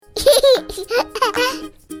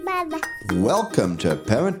Welcome to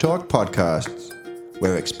Parent Talk Podcasts,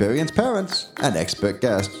 where experienced parents and expert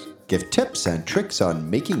guests give tips and tricks on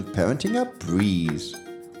making parenting a breeze.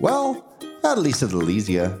 Well, at least it's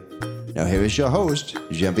Alissia. Now here is your host,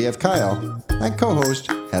 Genevieve Heather, and co-host,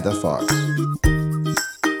 Heather Fox.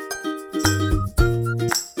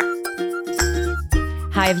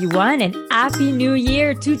 Hi everyone, and Happy New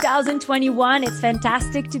Year 2021. It's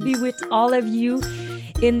fantastic to be with all of you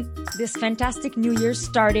in this fantastic new year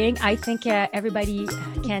starting. I think everybody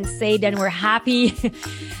can say that we're happy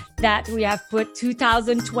that we have put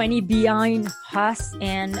 2020 behind us,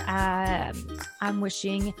 and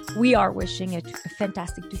we are wishing a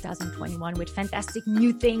fantastic 2021 with fantastic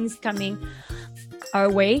new things coming our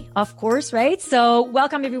way, of course, right? So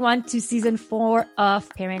welcome everyone to season 4 of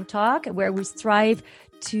Parent Talk, where we strive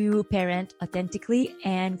to parent authentically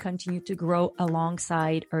and continue to grow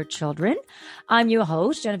alongside our children. I'm your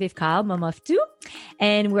host, Genevieve Heather, mom of 2,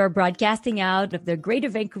 and we're broadcasting out of the Greater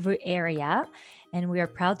Vancouver area, and we are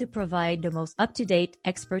proud to provide the most up-to-date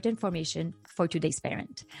expert information for today's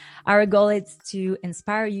parent. Our goal is to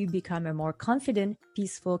inspire you to become a more confident,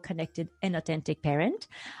 peaceful, connected, and authentic parent.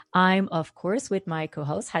 I'm, of course, with my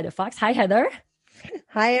co-host, Heather Fox. Hi, Heather.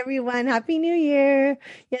 Hi, everyone. Happy New Year.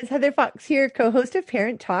 Yes, Heather Fox here, co-host of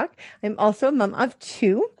Parent Talk. I'm also a mom of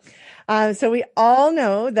 2. So we all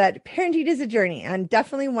know that parenting is a journey, and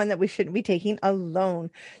definitely one that we shouldn't be taking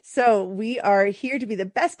alone. So we are here to be the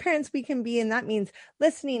best parents we can be, and that means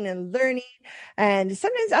listening and learning, and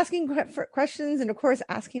sometimes asking for questions, and of course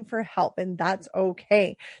asking for help, and that's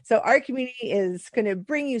okay. So our community is going to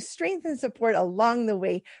bring you strength and support along the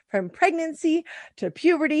way, from pregnancy to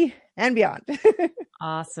puberty and beyond.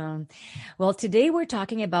 Awesome. Well, today we're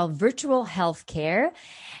talking about virtual healthcare,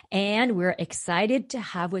 and we're excited to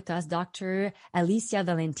have with us Dr. Alissia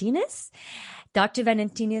Valentinis. Dr.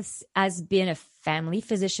 Valentinis has been a family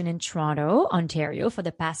physician in Toronto, Ontario for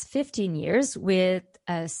the past 15 years with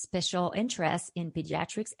a special interest in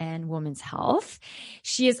pediatrics and women's health.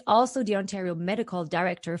 She is also the Ontario Medical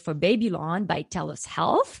Director for Babylon by Telus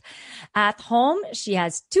Health. At home, she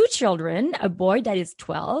has 2 children, a boy that is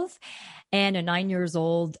 12 and a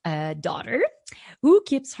 9-year-old daughter who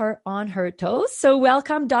keeps her on her toes. So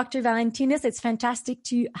welcome, Dr. Valentinis. It's fantastic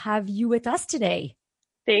to have you with us today.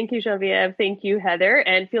 Thank you, Genevieve. Thank you, Heather.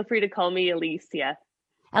 And feel free to call me Alissia.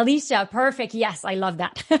 Alissia, perfect. Yes, I love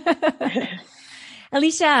that.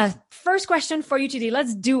 Alissia, first question for you today.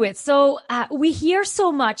 Let's do it. So we hear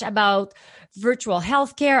so much about virtual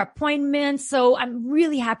healthcare appointments. So I'm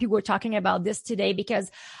really happy we're talking about this today,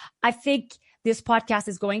 because I think this podcast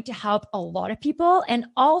is going to help a lot of people. And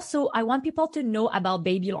also, I want people to know about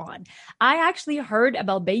Babylon. I actually heard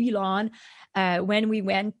about Babylon when we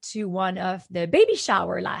went to one of the baby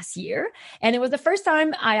shower last year. And it was the first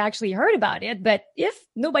time I actually heard about it. But if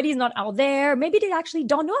nobody's not out there, maybe they actually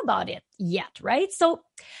don't know about it yet, right? So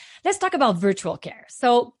let's talk about virtual care.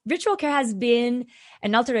 So virtual care has been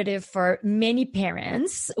an alternative for many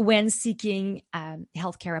parents when seeking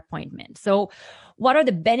healthcare appointments. So what are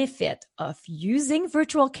the benefits of using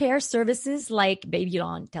virtual care services like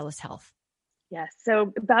Babylon Telus Health? Yes,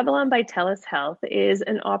 so Babylon by Telus Health is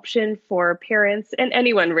an option for parents and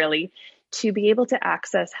anyone really to be able to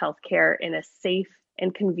access healthcare in a safe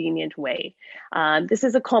and convenient way. This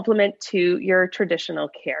is a complement to your traditional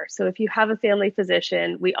care. So if you have a family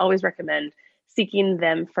physician, we always recommend seeking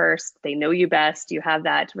them first. They know you best, you have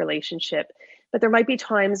that relationship. But there might be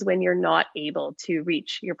times when you're not able to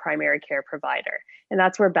reach your primary care provider. And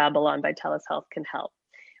that's where Babylon by Telus Health can help.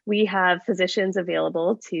 We have physicians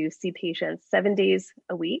available to see patients 7 days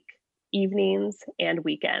a week, evenings and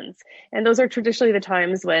weekends. And those are traditionally the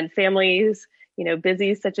times when families,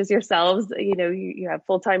 busy such as yourselves, you have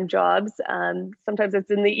full-time jobs. Sometimes it's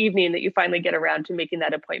in the evening that you finally get around to making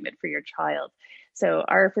that appointment for your child. So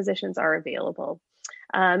our physicians are available.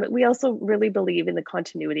 We also really believe in the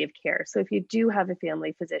continuity of care. So if you do have a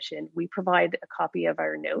family physician, we provide a copy of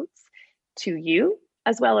our notes to you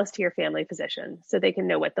as well as to your family physician, so they can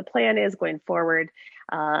know what the plan is going forward,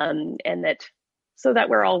 and so that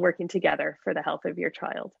we're all working together for the health of your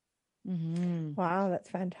child. Mm-hmm. Wow, that's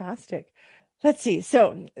fantastic. Let's see.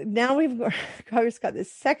 So now we've got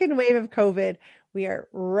this second wave of COVID. We are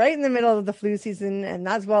right in the middle of the flu season, and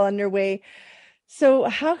that's well underway. So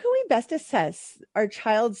how can we best assess our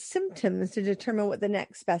child's symptoms to determine what the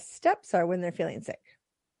next best steps are when they're feeling sick?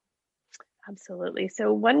 Absolutely.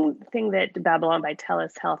 So one thing that Babylon by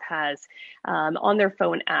Telus Health has on their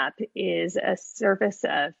phone app is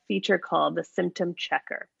a feature called the Symptom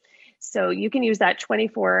Checker. So you can use that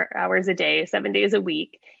 24 hours a day, 7 days a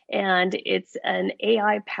week, And it's an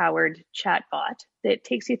AI-powered chatbot that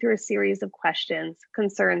takes you through a series of questions,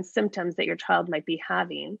 concerns, symptoms that your child might be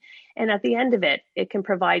having. And at the end of it, it can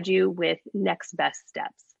provide you with next best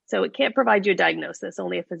steps. So it can't provide you a diagnosis,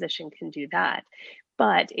 only a physician can do that.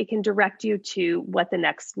 But it can direct you to what the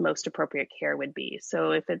next most appropriate care would be.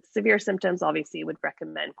 So if it's severe symptoms, obviously, it would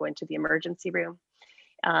recommend going to the emergency room.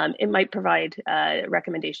 It might provide a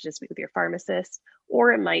recommendation to speak with your pharmacist,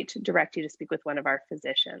 or it might direct you to speak with one of our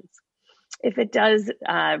physicians. If it does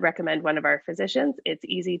recommend one of our physicians, it's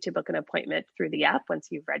easy to book an appointment through the app once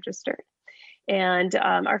you've registered. And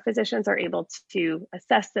our physicians are able to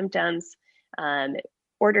assess symptoms,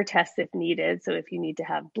 order tests if needed. So if you need to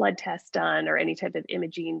have blood tests done or any type of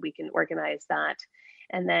imaging, we can organize that,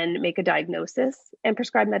 and then make a diagnosis and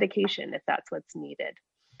prescribe medication if that's what's needed.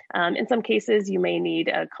 In some cases, you may need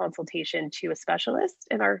a consultation to a specialist,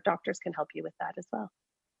 and our doctors can help you with that as well.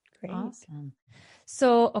 Great. Awesome.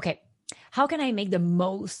 So, okay, how can I make the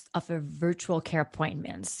most of a virtual care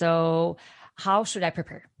appointment? So how should I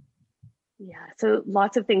prepare? Yeah, so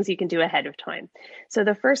lots of things you can do ahead of time. So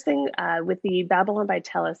the first thing with the Babylon by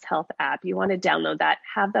Telus Health app, you want to download that,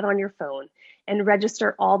 have that on your phone, and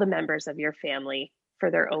register all the members of your family for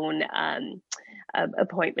their own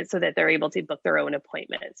appointment so that they're able to book their own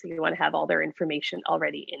appointment. So you want to have all their information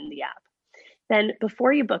already in the app. Then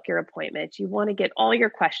before you book your appointment, you want to get all your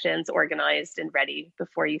questions organized and ready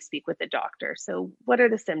before you speak with the doctor. So what are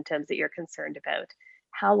the symptoms that you're concerned about?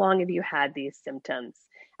 How long have you had these symptoms?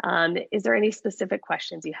 Is there any specific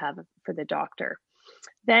questions you have for the doctor?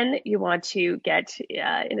 Then you want to get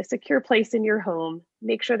in a secure place in your home,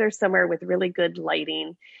 make sure there's somewhere with really good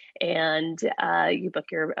lighting, and you book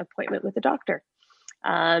your appointment with the doctor.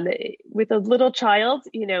 With a little child,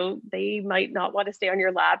 they might not want to stay on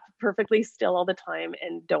your lap perfectly still all the time,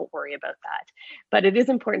 and don't worry about that. But it is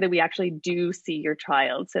important that we actually do see your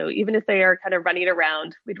child. So even if they are kind of running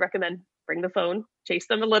around, we'd recommend bring the phone, chase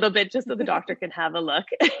them a little bit just so the doctor can have a look.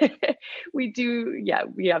 We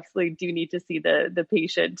absolutely do need to see the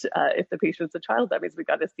patient. If the patient's a child, that means we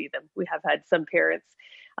got to see them. We have had some parents,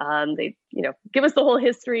 they give us the whole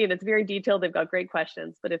history and it's very detailed. They've got great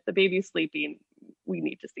questions, but if the baby's sleeping, we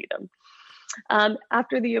need to see them.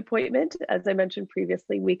 After the appointment, as I mentioned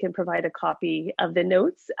previously, we can provide a copy of the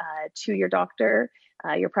notes to your doctor,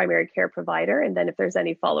 your primary care provider, and then if there's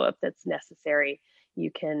any follow-up that's necessary, you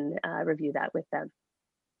can review that with them.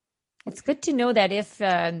 It's good to know that if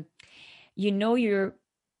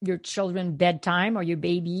your children bedtime or your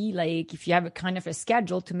baby, like if you have a kind of a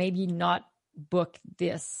schedule to maybe not book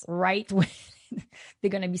this right when they're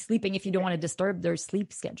going to be sleeping if you don't want to disturb their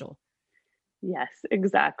sleep schedule. Yes,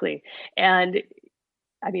 exactly. And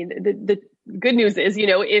I mean, the good news is,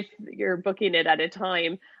 if you're booking it at a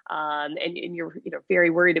time and you're very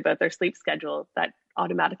worried about their sleep schedule, that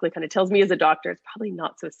automatically kind of tells me as a doctor it's probably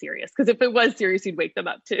not so serious, because if it was serious, you'd wake them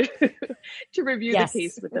up to to review the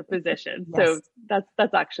case with the physician. So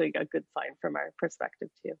that's actually a good sign from our perspective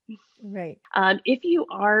too. Right. If you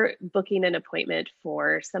are booking an appointment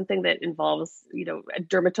for something that involves a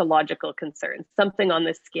dermatological concern, something on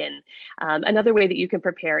the skin, another way that you can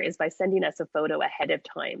prepare is by sending us a photo ahead of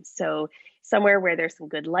time. So somewhere where there's some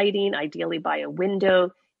good lighting, ideally by a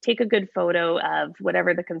window. Take a good photo of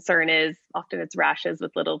whatever the concern is. Often it's rashes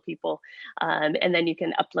with little people. And then you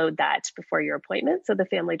can upload that before your appointment. So the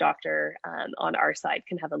family doctor on our side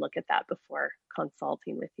can have a look at that before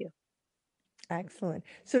consulting with you. Excellent.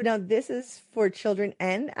 So now this is for children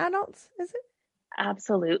and adults, is it?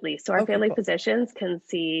 Absolutely. So our family physicians can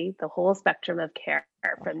see the whole spectrum of care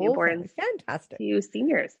from newborns to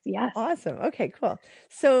seniors. Yes. Awesome. Okay, cool.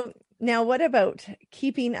 So now what about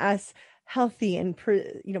keeping us healthy and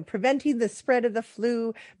preventing the spread of the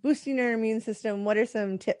flu, boosting our immune system? What are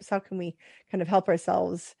some tips? How can we kind of help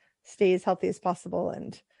ourselves stay as healthy as possible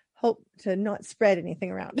and hope to not spread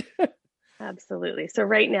anything around? Absolutely. So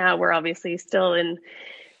right now we're obviously still in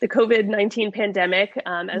the COVID-19 pandemic,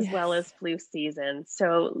 as well as flu season.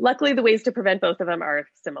 So luckily the ways to prevent both of them are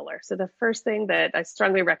similar. So the first thing that I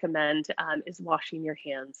strongly recommend is washing your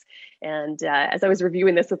hands. And as I was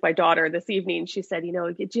reviewing this with my daughter this evening, she said,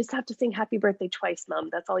 you just have to sing happy birthday twice, Mom.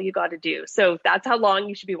 That's all you got to do. So that's how long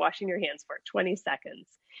you should be washing your hands for, 20 seconds.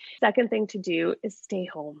 Second thing to do is stay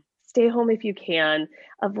home. Stay home if you can.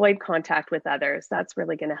 Avoid contact with others. That's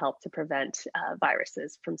really going to help to prevent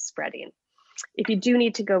viruses from spreading. If you do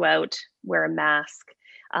need to go out, wear a mask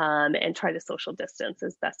and try to social distance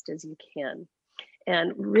as best as you can.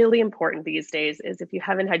 And really important these days is if you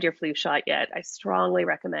haven't had your flu shot yet, I strongly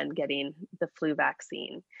recommend getting the flu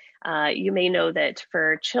vaccine. You may know that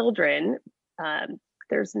for children,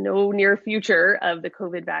 there's no near future of the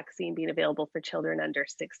COVID vaccine being available for children under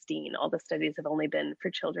 16. All the studies have only been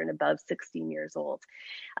for children above 16 years old.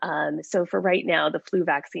 So for right now, the flu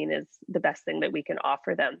vaccine is the best thing that we can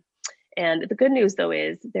offer them. And the good news, though,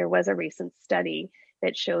 is there was a recent study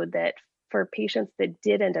that showed that for patients that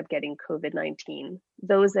did end up getting COVID-19,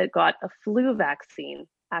 those that got a flu vaccine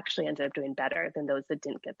actually ended up doing better than those that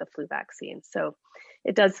didn't get the flu vaccine. So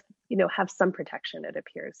it does, have some protection, it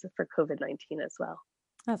appears, for COVID-19 as well.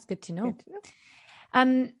 That's good to know.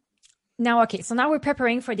 Now, okay, so now we're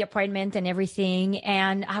preparing for the appointment and everything.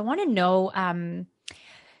 And I want to know,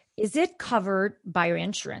 is it covered by your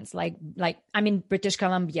insurance? Like I'm in British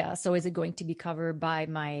Columbia, so is it going to be covered by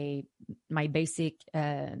my basic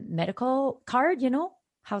medical card?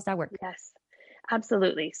 How's that work? Yes,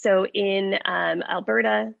 absolutely. So in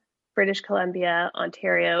Alberta, British Columbia,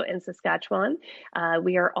 Ontario, and Saskatchewan,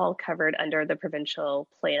 we are all covered under the provincial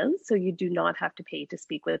plans, so you do not have to pay to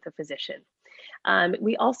speak with a physician.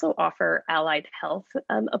 We also offer allied health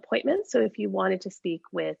appointments. So if you wanted to speak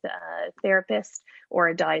with a therapist or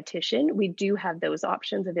a dietitian, we do have those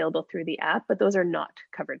options available through the app, but those are not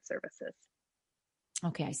covered services.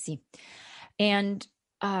 Okay, I see. And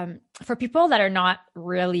for people that are not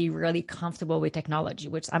really, really comfortable with technology,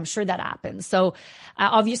 which I'm sure that happens. So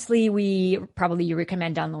obviously we probably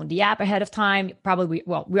recommend download the app ahead of time. We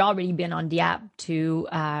already been on the app to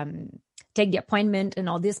take the appointment and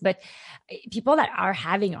all this, but people that are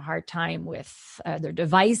having a hard time with their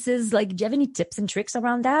devices, like, do you have any tips and tricks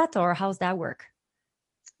around that, or how's that work?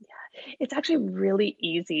 Yeah, it's actually really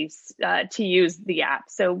easy to use the app.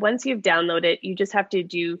 So once you've downloaded it, you just have to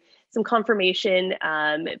do some confirmation,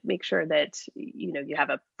 make sure that you have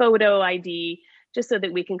a photo ID, just so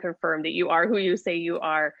that we can confirm that you are who you say you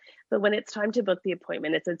are. But when it's time to book the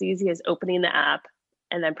appointment, it's as easy as opening the app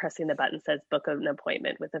and then pressing the button that says book an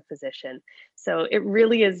appointment with a physician. So it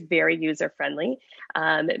really is very user-friendly.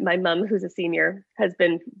 My mom, who's a senior, has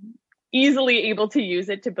been easily able to use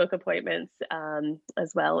it to book appointments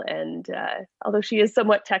as well. And although she is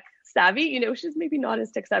somewhat tech savvy, she's maybe not as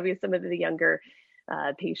tech savvy as some of the younger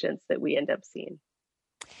patients that we end up seeing.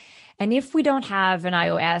 And if we don't have an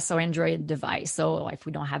iOS or Android device, so if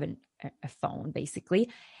we don't have a phone, basically,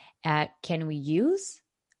 can we use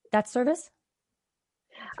that service?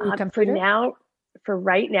 For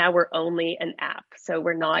right now, we're only an app. So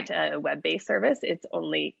we're not a web-based service. It's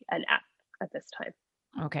only an app at this time.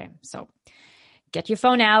 Okay. So get your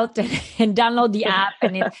phone out and download the app.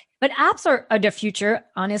 But apps are the future.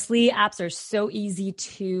 Honestly, apps are so easy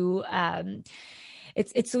to,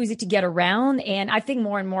 it's so easy to get around. And I think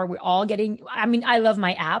more and more we're all I love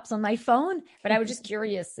my apps on my phone, but I was just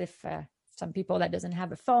curious if some people that doesn't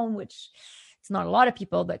have a phone, which it's not a lot of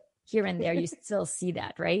people, but here and there, you still see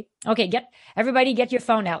that, right? Okay, everybody get your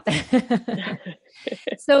phone out.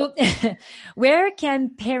 So where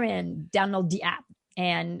can parents download the app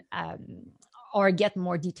and or get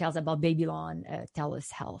more details about Babylon Telus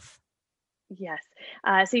Health? Yes.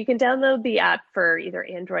 So you can download the app for either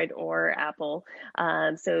Android or Apple.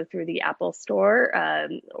 So through the Apple Store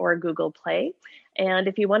or Google Play. And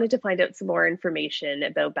if you wanted to find out some more information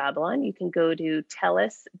about Babylon, you can go to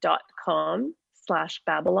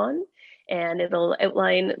telus.com/Babylon, and it'll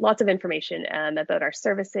outline lots of information about our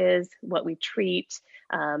services, what we treat,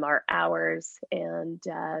 our hours, and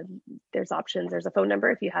there's options. There's a phone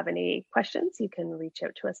number. If you have any questions, you can reach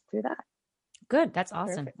out to us through that. Good. That's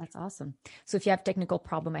awesome. Perfect. That's awesome. So if you have technical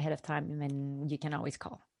problem ahead of time, then you can always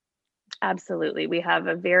call. Absolutely. We have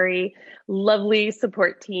a very lovely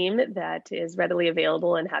support team that is readily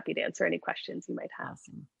available and happy to answer any questions you might have.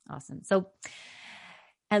 Awesome. So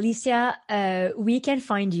Alissia, we can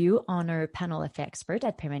find you on our panel of expert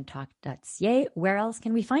at parenttalk.ca. Where else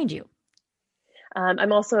can we find you?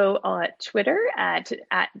 I'm also on Twitter at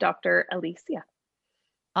Dr. Alissia.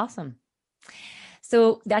 Awesome.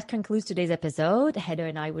 So that concludes today's episode. Heather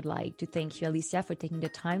and I would like to thank you, Alissia, for taking the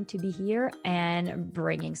time to be here and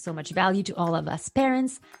bringing so much value to all of us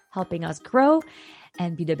parents, helping us grow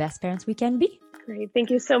and be the best parents we can be. Great. Thank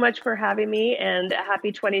you so much for having me, and a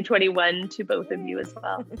happy 2021 to both of you as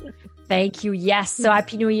well. Thank you. Yes. So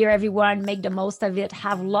happy New Year, everyone. Make the most of it.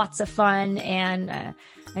 Have lots of fun and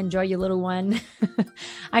enjoy your little one.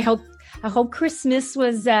 I hope Christmas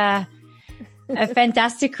was a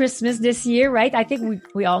fantastic Christmas this year, right? I think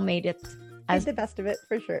we all made it Get the best of it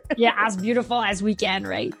for sure. Yeah, as beautiful as we can,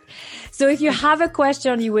 right? So if you have a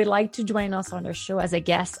question, you would like to join us on our show as a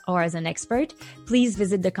guest or as an expert, please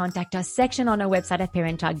visit the Contact Us section on our website at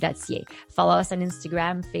parenttalk.ca. Follow us on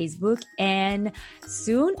Instagram, Facebook, and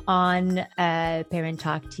soon on Parent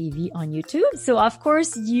Talk TV on YouTube. So of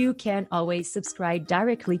course, you can always subscribe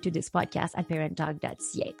directly to this podcast at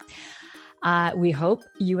parenttalk.ca. We hope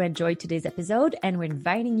you enjoyed today's episode, and we're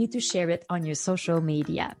inviting you to share it on your social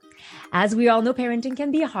media. As we all know, parenting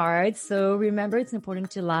can be hard, so remember it's important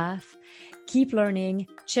to laugh, keep learning,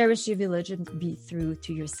 cherish your village, and be true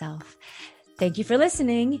to yourself. Thank you for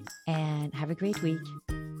listening, and have a great week.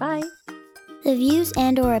 Bye. The views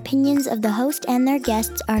and/or opinions of the host and their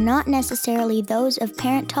guests are not necessarily those of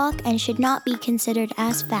Parent Talk and should not be considered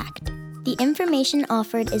as fact. The information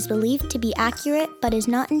offered is believed to be accurate but is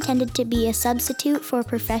not intended to be a substitute for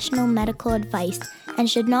professional medical advice and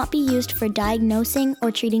should not be used for diagnosing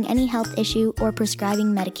or treating any health issue or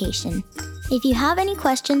prescribing medication. If you have any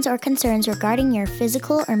questions or concerns regarding your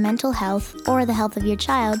physical or mental health or the health of your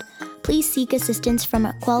child, please seek assistance from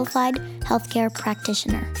a qualified healthcare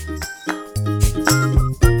practitioner.